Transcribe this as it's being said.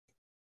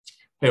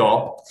Hey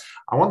all,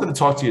 I wanted to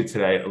talk to you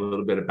today a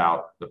little bit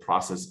about the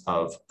process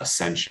of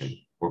ascension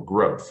or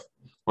growth.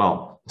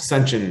 Well,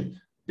 ascension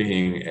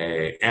being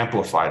a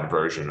amplified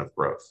version of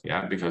growth,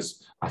 yeah,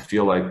 because I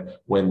feel like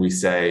when we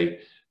say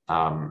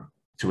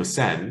to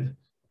ascend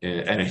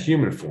in a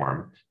human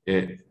form,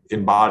 it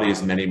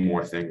embodies many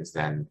more things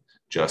than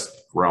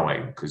just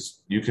growing,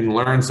 because you can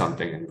learn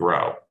something and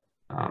grow.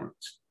 Um,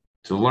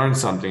 to learn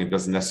something, it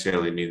doesn't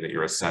necessarily mean that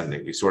you're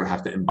ascending. You sort of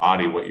have to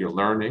embody what you're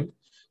learning.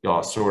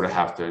 You'll sort of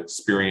have to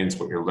experience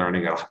what you're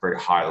learning at a very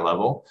high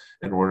level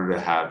in order to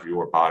have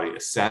your body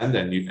ascend,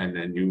 and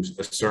then you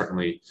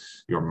certainly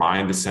your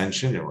mind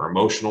ascension or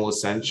emotional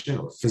ascension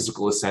or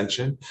physical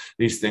ascension.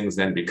 These things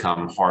then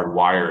become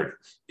hardwired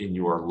in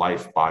your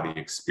life body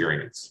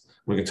experience.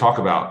 We can talk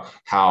about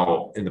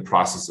how in the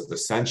process of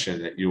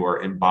ascension that you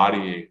are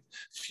embodying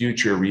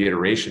future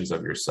reiterations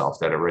of yourself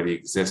that already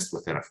exist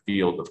within a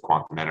field of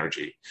quantum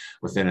energy,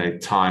 within a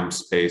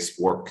time-space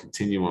warp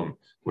continuum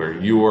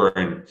where you are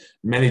in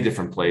many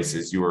different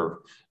places, you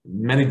are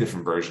many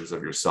different versions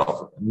of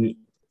yourself.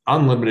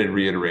 Unlimited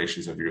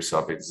reiterations of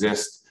yourself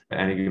exist at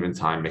any given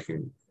time,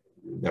 making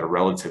that are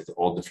relative to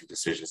all different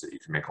decisions that you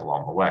can make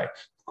along the way.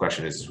 The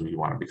question is who you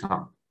want to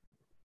become.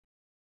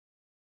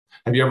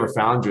 Have you ever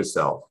found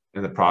yourself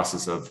in the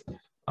process of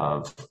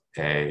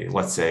a,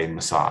 let's say,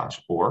 massage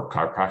or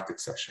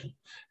chiropractic session,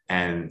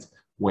 and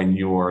when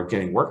you're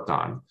getting worked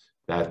on,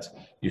 that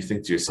you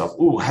think to yourself,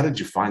 ooh, how did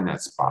you find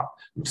that spot?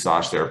 The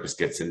massage therapist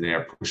gets in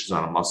there, pushes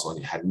on a muscle, and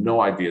you had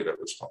no idea that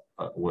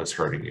was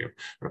hurting you.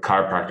 Or a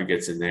chiropractor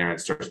gets in there and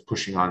starts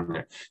pushing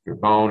on your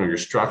bone or your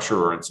structure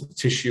or in some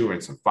tissue or in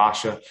some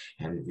fascia,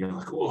 and you're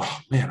like, oh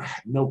man, I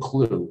had no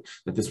clue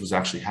that this was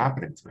actually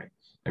happening to me.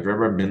 Have you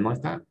ever been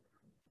like that?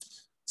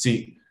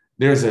 See,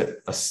 there's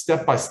a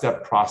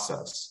step-by-step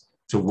process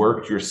to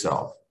work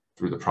yourself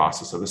through the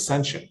process of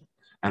ascension.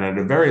 And at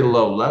a very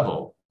low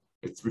level,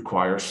 it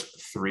requires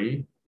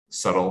three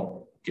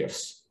subtle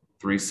gifts,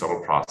 three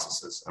subtle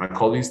processes. And I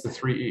call these the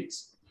three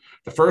E's.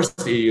 The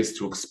first E is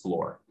to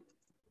explore.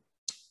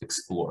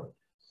 Explore.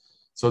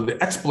 So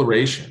the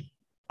exploration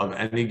of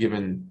any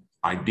given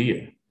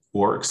idea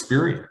or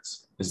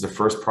experience is the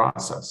first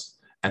process.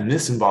 And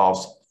this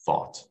involves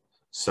thought.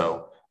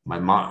 So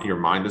your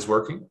mind is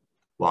working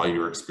while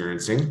you're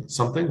experiencing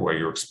something, while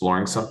you're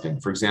exploring something.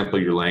 For example,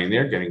 you're laying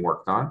there getting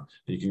worked on.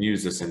 You can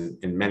use this in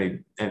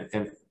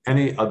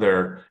any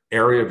other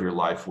area of your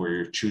life where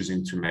you're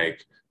choosing to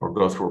make or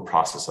go through a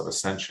process of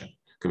ascension.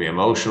 It could be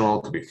emotional,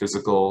 it could be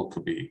physical, it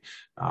could be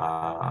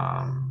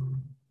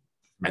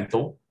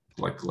mental,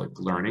 like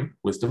learning,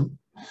 wisdom.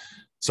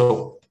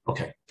 So,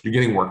 okay, you're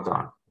getting worked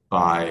on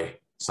by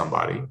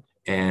somebody,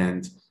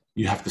 and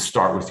you have to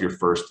start with your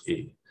first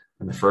E.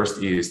 And the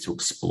first E is to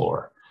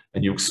explore.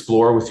 And you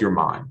explore with your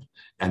mind.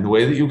 And the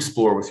way that you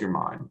explore with your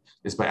mind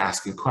is by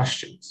asking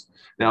questions.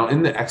 Now,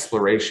 in the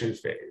exploration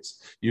phase,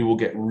 you will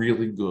get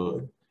really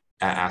good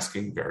at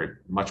asking very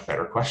much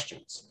better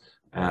questions.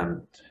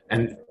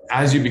 And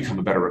as you become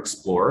a better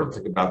explorer,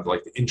 think about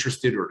like the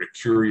interested or the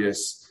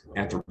curious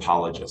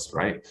anthropologist,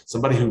 right?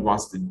 Somebody who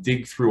wants to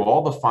dig through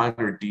all the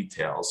finer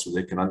details so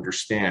they can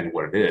understand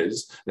what it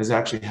is that's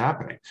actually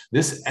happening.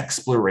 This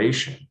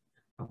exploration,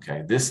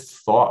 okay, this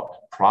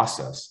thought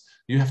process,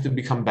 you have to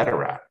become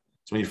better at.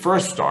 So when you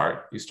first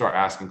start, you start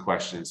asking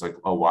questions like,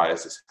 oh, why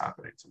is this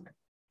happening to me?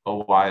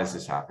 Oh, why is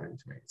this happening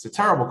to me? It's a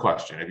terrible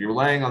question. If you're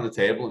laying on the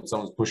table and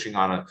someone's pushing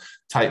on a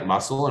tight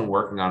muscle and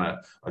working on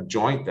a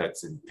joint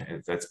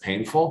that's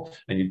painful,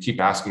 and you keep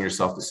asking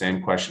yourself the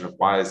same question of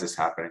why is this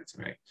happening to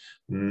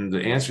me?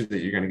 The answer that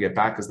you're going to get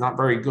back is not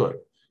very good.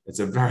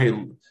 It's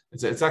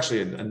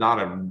actually not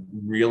a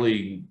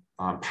really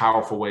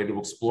powerful way to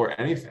explore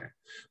anything.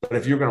 But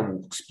if you're going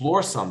to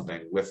explore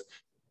something with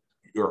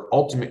your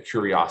ultimate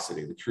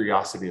curiosity, the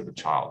curiosity of a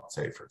child,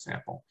 say, for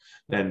example,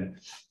 then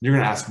you're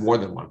going to ask more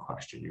than one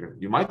question.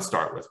 You might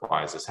start with,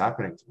 why is this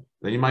happening to me?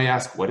 Then you might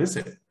ask, what is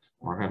it?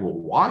 Or, well,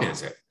 why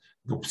is it?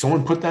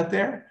 Someone put that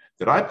there?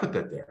 Did I put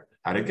that there?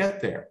 How did it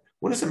get there?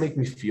 What does it make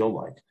me feel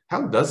like?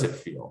 How does it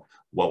feel?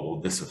 Well,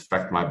 will this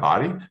affect my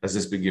body? Has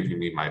this been giving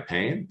me my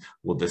pain?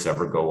 Will this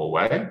ever go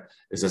away?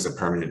 Is this a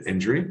permanent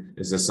injury?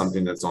 Is this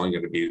something that's only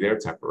going to be there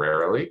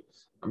temporarily?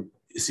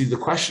 See, the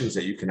questions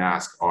that you can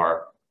ask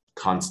are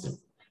constant.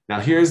 Now,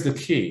 here's the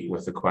key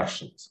with the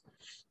questions.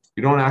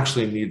 You don't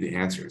actually need the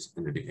answers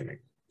in the beginning,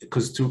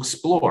 because to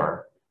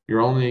explore,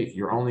 you're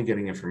only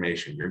getting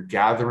information. You're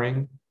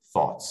gathering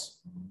thoughts.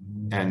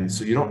 And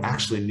so you don't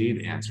actually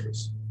need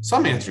answers.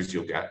 Some answers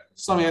you'll get.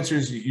 Some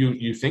answers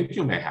you think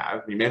you may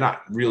have. You may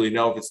not really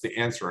know if it's the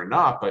answer or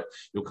not, but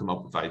you'll come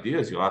up with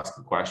ideas. You'll ask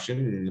a question,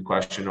 and the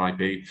question might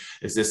be,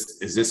 is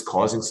this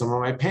causing some of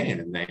my pain?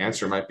 And the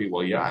answer might be,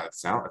 well, yeah, it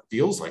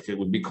feels like it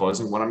would be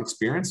causing what I'm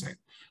experiencing.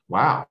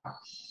 Wow.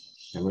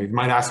 And we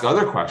might ask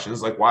other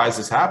questions like, why is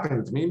this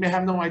happening to me? You may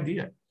have no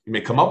idea. You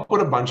may come up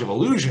with a bunch of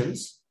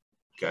illusions,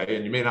 okay,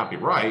 and you may not be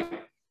right,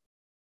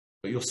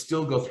 but you'll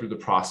still go through the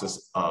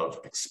process of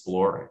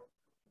exploring.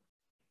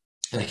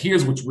 And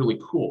here's what's really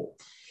cool.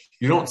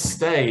 You don't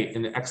stay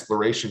in the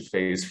exploration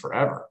phase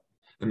forever.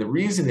 And the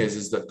reason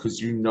is that because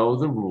you know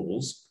the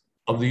rules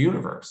of the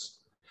universe.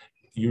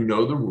 You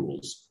know the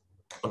rules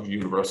of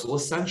universal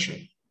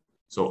ascension.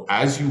 So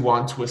as you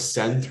want to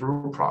ascend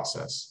through a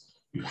process,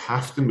 you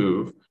have to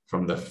move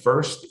from the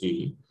first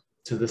E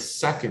to the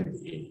second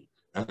E.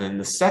 And then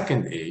the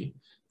second E,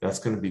 that's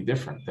going to be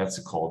different. That's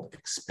called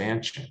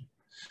expansion.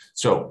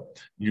 So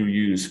you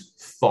use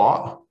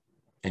thought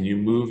and you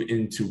move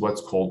into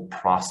what's called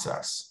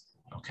process,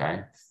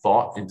 okay?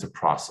 Thought into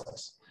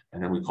process.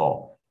 And then we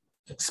call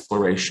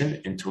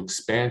exploration into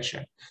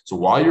expansion. So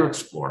while you're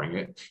exploring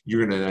it,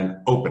 you're going to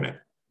then open it.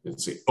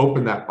 Let's see,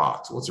 open that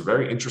box. Well, it's a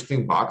very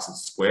interesting box.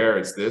 It's square,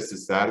 it's this,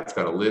 it's that, it's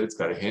got a lid, it's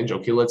got a hinge.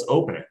 Okay, let's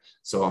open it.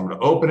 So I'm going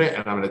to open it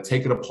and I'm going to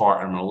take it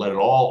apart and I'm going to let it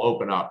all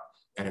open up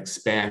and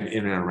expand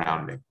in and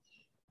around me.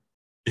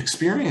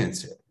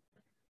 Experience it.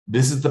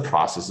 This is the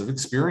process of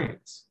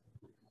experience.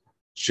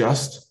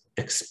 Just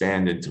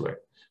expand into it.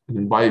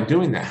 And by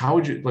doing that, how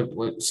would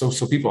you,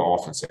 so people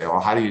often say, oh,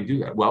 how do you do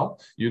that? Well,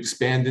 you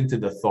expand into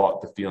the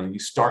thought, the feeling, you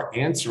start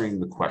answering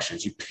the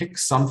questions. You pick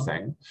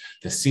something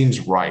that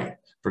seems right.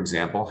 For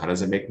example, how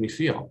does it make me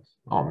feel?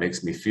 Oh, it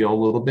makes me feel a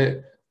little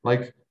bit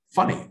like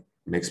funny. It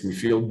makes me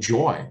feel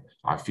joy.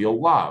 I feel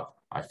love.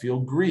 I feel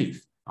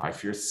grief. I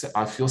feel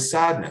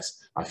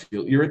sadness. I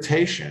feel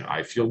irritation.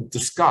 I feel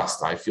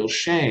disgust. I feel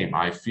shame.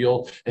 I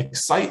feel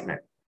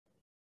excitement.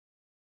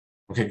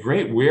 Okay,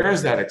 great. Where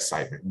is that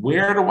excitement?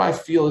 Where do I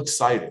feel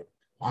excited?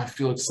 Oh, I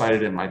feel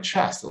excited in my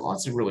chest. Well,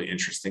 that's really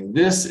interesting.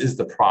 This is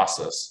the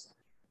process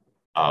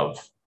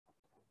of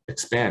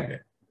expanding.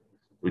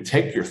 We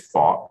take your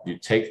thought, you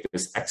take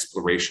this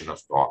exploration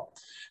of thought,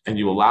 and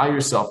you allow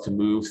yourself to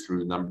move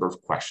through a number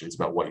of questions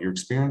about what you're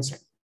experiencing,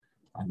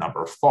 a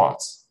number of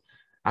thoughts.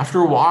 After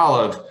a while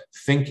of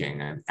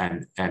thinking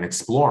and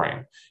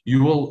exploring,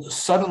 you will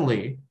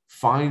suddenly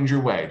find your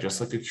way, just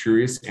like a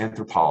curious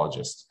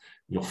anthropologist.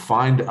 You'll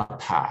find a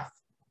path,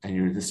 and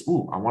you're this,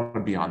 ooh, I want to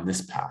be on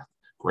this path.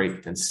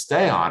 Great, then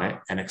stay on it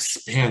and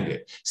expand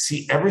it.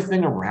 See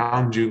everything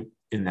around you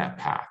in that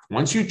path.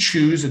 Once you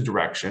choose a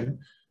direction,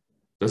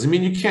 doesn't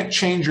mean you can't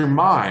change your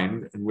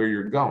mind and where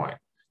you're going.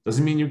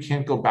 Doesn't mean you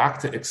can't go back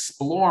to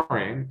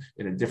exploring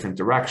in a different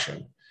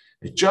direction.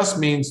 It just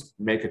means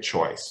make a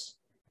choice.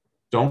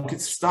 Don't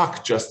get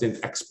stuck just in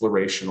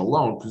exploration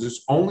alone, because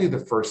it's only the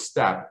first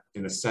step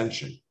in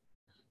ascension.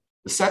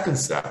 The second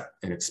step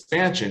in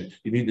expansion,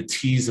 you need to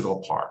tease it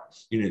apart.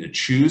 You need to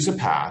choose a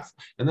path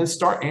and then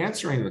start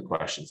answering the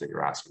questions that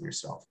you're asking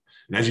yourself.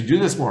 And as you do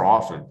this more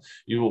often,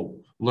 you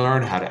will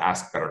learn how to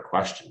ask better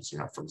questions.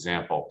 For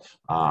example,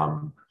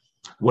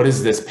 what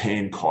is this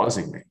pain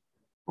causing me?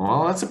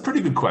 Well, that's a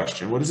pretty good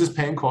question. What is this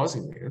pain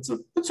causing me?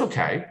 It's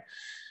okay.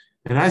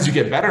 And as you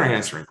get better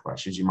answering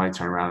questions, you might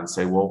turn around and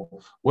say,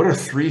 well, what are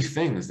 3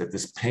 things that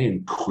this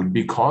pain could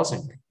be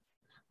causing me?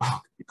 Well,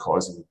 it could be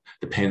causing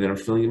the pain that I'm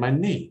feeling in my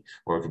knee,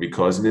 or it could be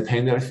causing the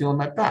pain that I feel in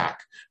my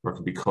back, or it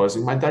could be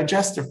causing my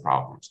digestive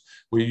problems.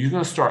 Well, you're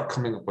going to start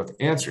coming up with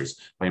answers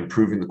by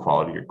improving the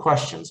quality of your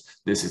questions.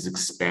 This is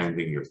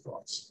expanding your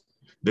thoughts.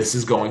 This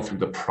is going through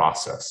the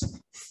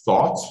process.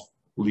 Thought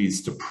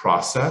leads to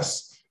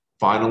process,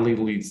 finally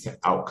leads to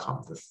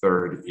outcome, the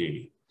third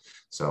E.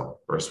 So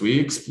first we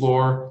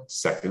explore,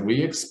 second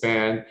we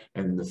expand,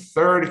 and the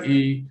third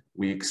E,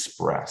 we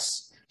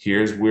express.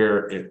 Here's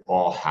where it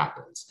all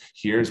happens.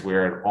 Here's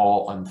where it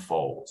all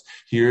unfolds.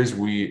 Here's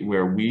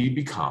where we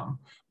become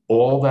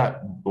all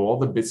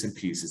the bits and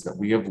pieces that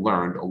we have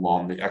learned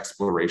along the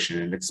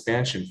exploration and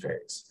expansion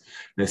phase.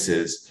 This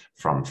is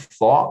from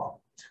thought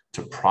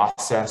to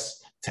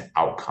process to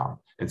outcome.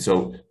 And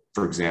so,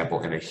 for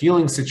example, in a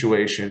healing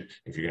situation,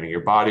 if you're getting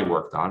your body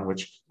worked on,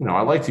 which,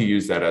 I like to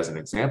use that as an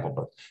example,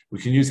 but we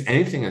can use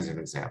anything as an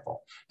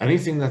example.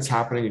 Anything that's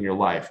happening in your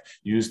life,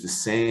 use the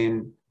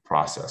same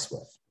process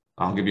with.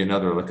 I'll give you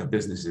another, like a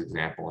business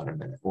example in a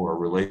minute, or a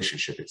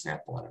relationship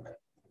example in a minute.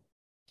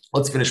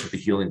 Let's finish with the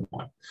healing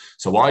one.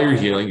 So while you're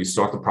healing, you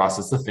start the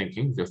process of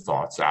thinking, your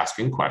thoughts,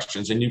 asking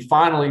questions, and you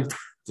finally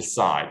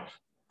decide,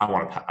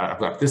 I've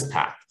got this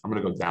path. I'm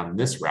going to go down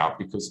this route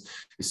because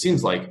it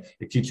seems like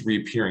it keeps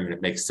reappearing and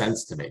it makes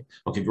sense to me.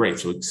 Okay, great.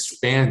 So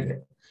expand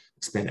it.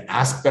 Expand it.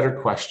 Ask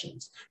better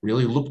questions.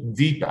 Really look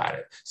deep at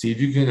it. See if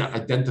you can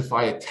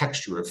identify a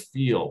texture, a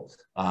feel,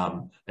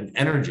 an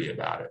energy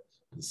about it,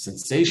 a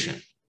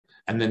sensation,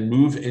 and then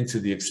move into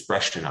the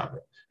expression of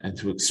it. And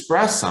to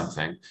express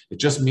something, it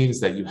just means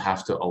that you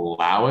have to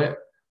allow it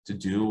to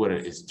do what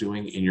it is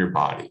doing in your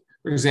body.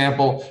 For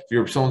example,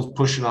 if someone's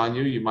pushing on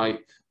you, you might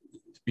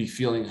be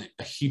feeling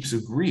heaps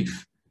of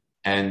grief,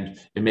 and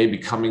it may be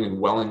coming and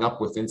welling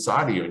up with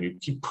inside of you, and you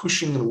keep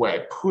pushing it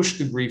away, push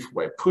the grief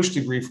away,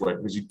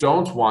 because you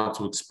don't want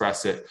to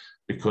express it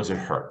because it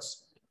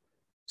hurts.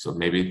 So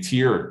maybe a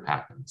tear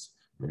happens,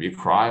 maybe you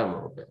cry a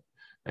little bit,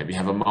 maybe you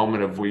have a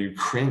moment of where you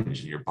cringe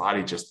and your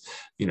body just,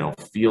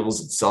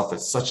 feels itself at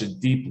such a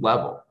deep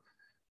level.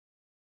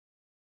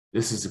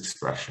 This is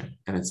expression,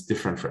 and it's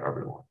different for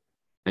everyone.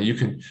 Now you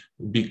can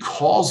be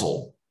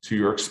causal to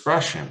your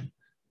expression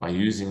by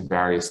using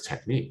various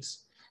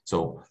techniques.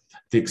 So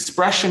the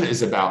expression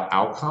is about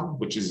outcome,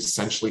 which is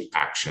essentially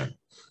action.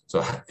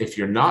 So if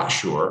you're not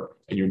sure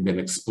and you've been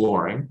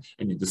exploring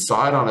and you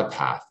decide on a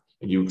path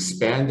and you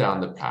expand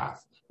down the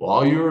path,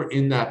 while you're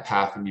in that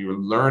path and you're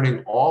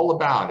learning all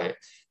about it,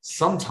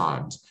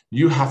 sometimes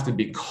you have to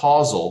be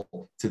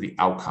causal to the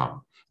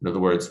outcome. In other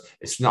words,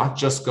 it's not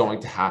just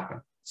going to happen.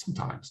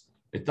 Sometimes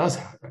it does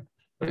happen,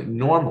 but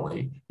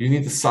normally you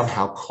need to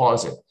somehow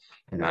cause it.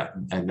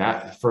 And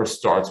that first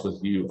starts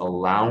with you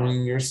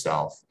allowing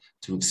yourself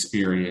to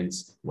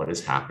experience what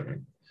is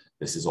happening.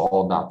 This is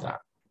all about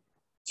that.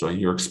 So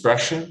your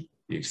expression,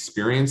 the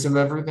experience of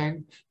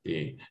everything,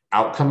 the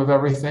outcome of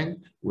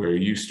everything, where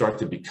you start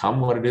to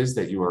become what it is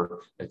that you are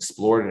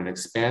explored and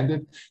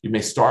expanded. You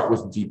may start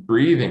with deep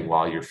breathing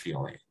while you're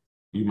feeling.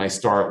 You may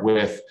start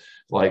with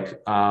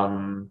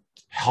working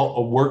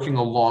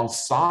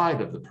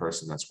alongside of the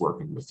person that's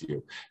working with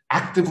you,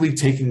 actively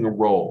taking a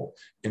role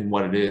in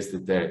what it is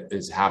that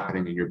is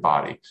happening in your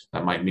body.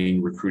 That might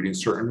mean recruiting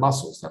certain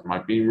muscles. That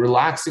might be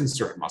relaxing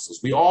certain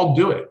muscles. We all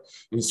do it.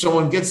 When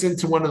someone gets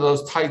into one of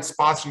those tight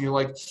spots and you're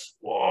like,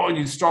 whoa, and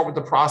you start with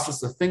the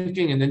process of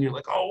thinking, and then you're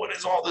like, oh, what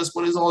is all this?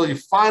 What is all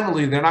this?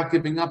 Finally, they're not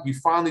giving up. You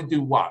finally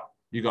do what?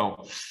 You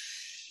go,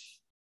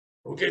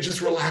 okay, just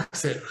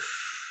relax it.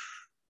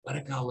 Let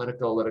it go, let it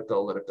go, let it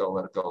go, let it go,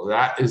 let it go.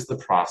 That is the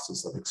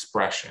process of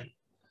expression.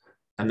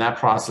 And that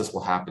process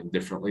will happen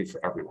differently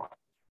for everyone.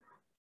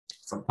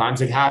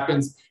 Sometimes it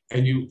happens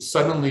and you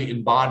suddenly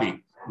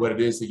embody what it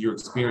is that you're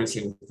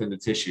experiencing within the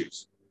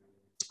tissues.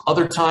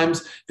 Other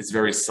times it's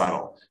very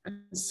subtle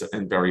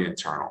and very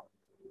internal.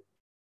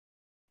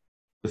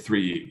 The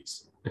 3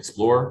 E's: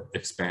 explore,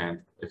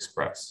 expand,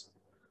 express.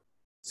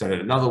 Said it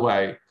another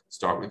way,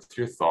 start with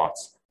your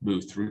thoughts,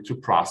 move through to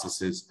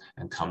processes,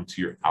 and come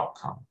to your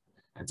outcome.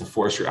 And to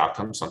force your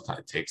outcome, sometimes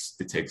it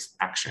takes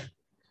action.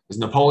 As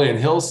Napoleon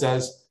Hill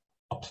says,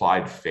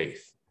 applied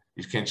faith.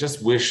 You can't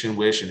just wish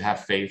and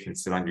have faith and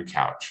sit on your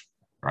couch,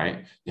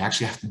 right? You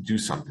actually have to do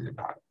something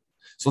about it.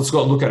 So let's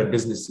go look at a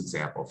business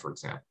example, for a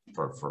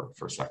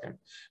second.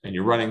 And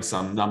you're running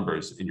some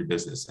numbers in your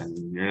business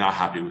and you're not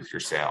happy with your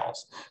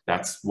sales.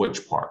 That's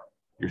which part?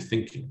 You're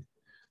thinking.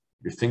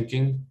 You're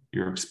thinking,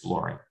 you're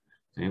exploring.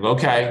 And you go,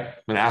 okay, I'm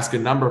going to ask a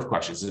number of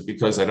questions. Is it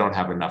because I don't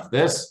have enough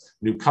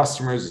new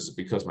customers? Is it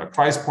because my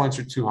price points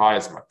are too high?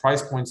 Is my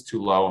price points too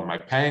low? Am I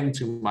paying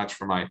too much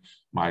for my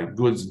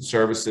goods and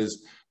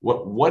services?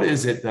 What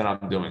is it that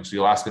I'm doing? So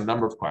you'll ask a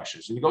number of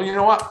questions. And you go, you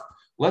know what?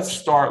 Let's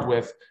start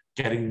with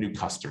getting new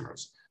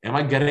customers. Am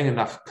I getting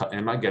enough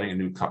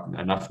new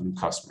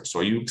customers? So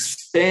you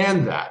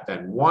expand that.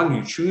 Then one,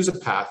 you choose a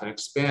path and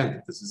expand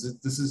it. This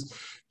is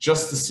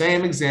just the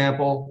same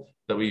example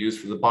that we use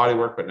for the body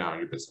work, but now in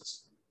your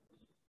business.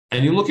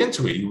 And you look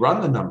into it, you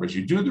run the numbers,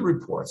 you do the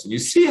reports, and you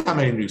see how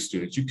many new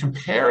students. You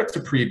compare it to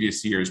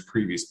previous years,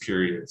 previous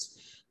periods,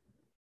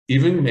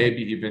 even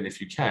if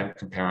you can,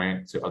 comparing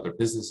it to other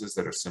businesses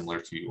that are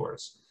similar to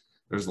yours.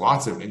 There's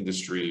lots of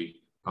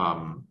industry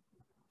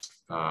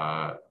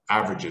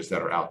averages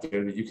that are out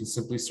there that you can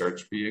simply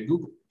search via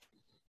Google,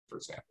 for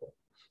example.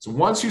 So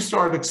once you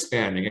start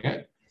expanding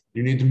it,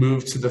 you need to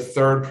move to the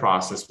third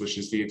process, which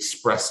is the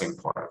expressing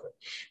part of it.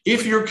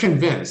 If you're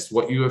convinced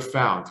what you have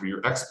found through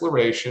your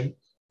exploration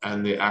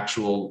and the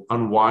actual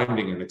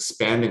unwinding and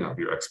expanding of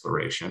your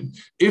exploration,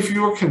 if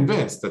you're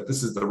convinced that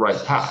this is the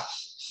right path,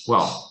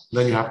 well,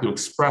 then you have to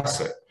express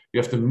it.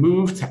 You have to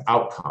move to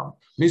outcome.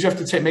 It means you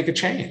have to make a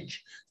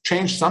change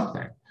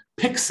something,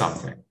 pick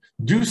something,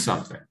 do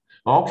something.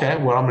 Okay,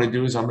 what I'm going to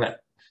do is I'm going to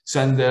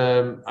send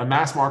a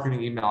mass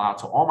marketing email out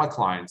to all my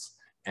clients,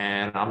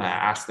 and I'm going to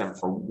ask them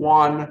for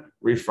one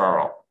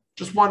referral.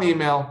 Just one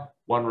email,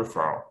 one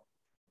referral.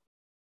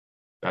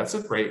 That's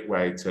a great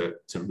way to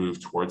move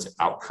towards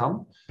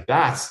outcome.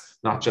 That's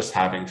not just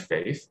having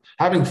faith.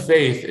 Having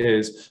faith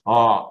is,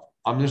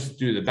 I'm just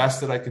do the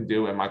best that I can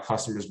do and my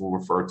customers will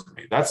refer to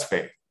me. That's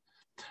faith.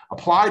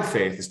 Applied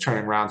faith is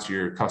turning around to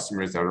your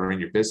customers that are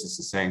in your business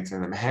and saying to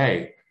them,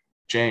 hey,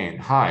 Jane,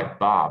 hi,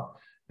 Bob,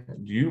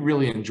 do you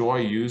really enjoy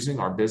using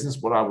our business?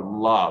 What I would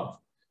love,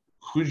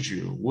 would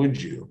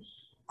you?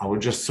 I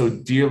would just so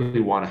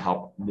dearly want to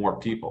help more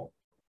people.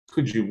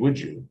 Would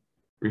you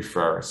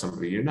refer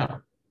somebody you know?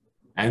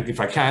 And if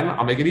I can,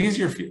 I'll make it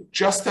easier for you.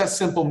 Just that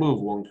simple move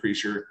will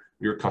increase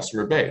your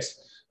customer base.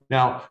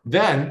 Now,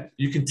 then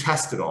you can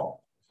test it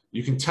all.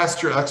 You can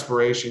test your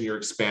exploration, your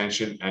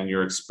expansion, and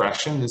your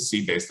expression and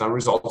see based on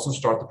results and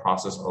start the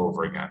process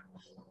over again.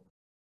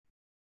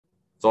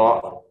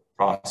 Thought,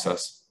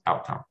 process,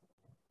 outcome.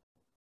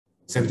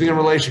 Same thing in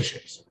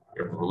relationships.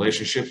 You have a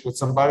relationship with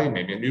somebody,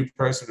 maybe a new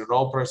person, an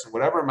old person,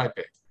 whatever it might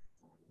be.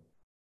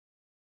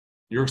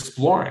 You're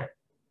exploring.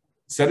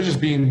 Instead of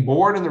just being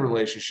bored in the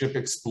relationship,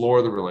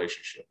 explore the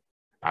relationship.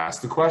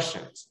 Ask the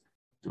questions.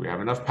 Do we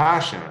have enough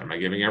passion? Am I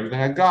giving everything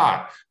I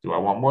got? Do I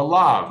want more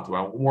love? Do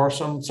I want more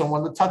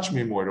someone to touch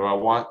me more? Do I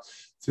want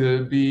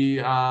to be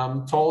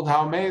told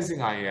how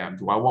amazing I am?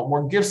 Do I want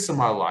more gifts in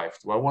my life?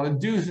 Do I want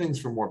to do things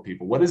for more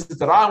people? What is it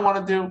that I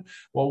want to do?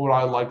 What would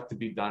I like to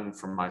be done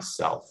for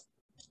myself?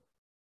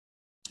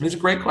 These are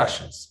great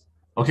questions.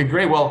 Okay,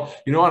 great. Well,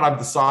 you know what? I've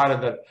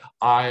decided that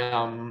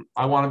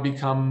I want to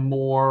become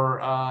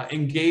more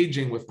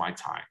engaging with my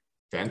time.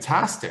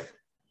 Fantastic.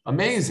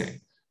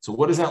 Amazing. So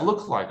what does that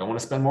look like? I want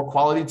to spend more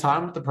quality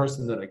time with the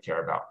person that I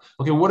care about.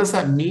 Okay, what does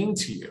that mean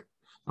to you?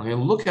 Okay,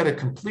 look at it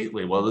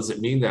completely. Well, does it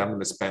mean that I'm going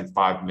to spend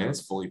 5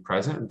 minutes fully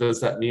present? Or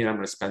does that mean I'm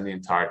going to spend the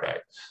entire day?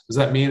 Does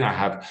that mean I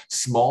have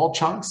small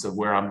chunks of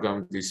where I'm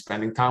going to be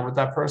spending time with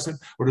that person?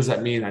 Or does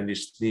that mean I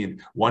just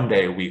need one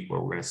day a week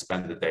where we're going to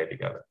spend the day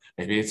together?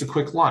 Maybe it's a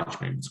quick lunch.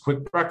 Maybe it's a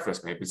quick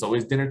breakfast. Maybe it's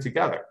always dinner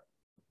together.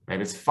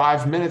 Maybe it's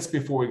 5 minutes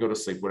before we go to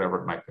sleep,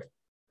 whatever it might be.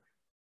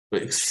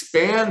 But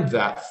expand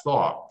that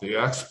thought, the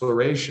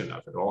exploration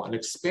of it all, and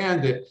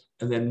expand it,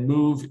 and then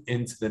move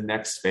into the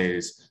next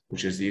phase,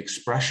 which is the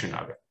expression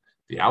of it,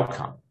 the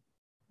outcome.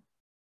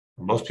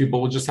 Most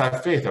people will just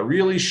have faith. I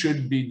really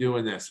should be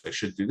doing this. I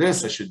should do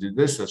this. I should do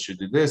this. I should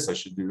do this. I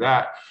should do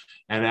that.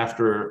 And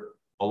after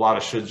a lot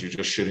of shoulds, you're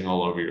just shooting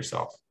all over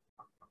yourself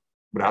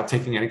without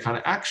taking any kind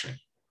of action.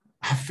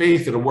 Have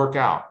faith it'll work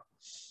out.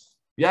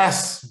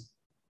 Yes,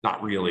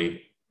 not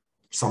really,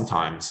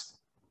 sometimes.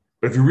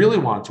 But if you really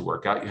want it to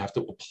work out, you have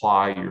to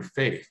apply your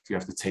faith. You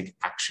have to take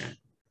action.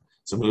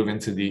 So move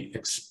into the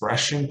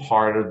expression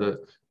part of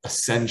the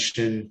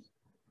ascension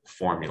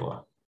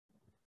formula.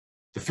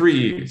 The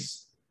 3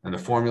 E's and the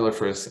formula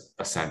for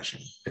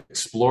ascension.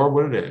 Explore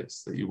what it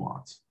is that you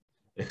want.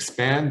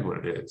 Expand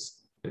what it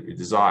is that you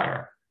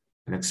desire.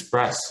 And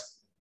express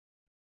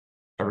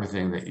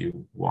everything that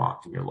you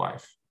want in your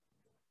life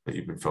that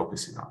you've been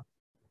focusing on.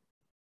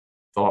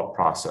 Thought,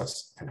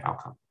 process, and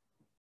outcome.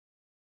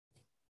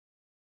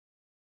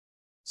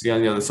 See you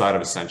on the other side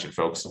of ascension,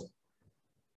 folks.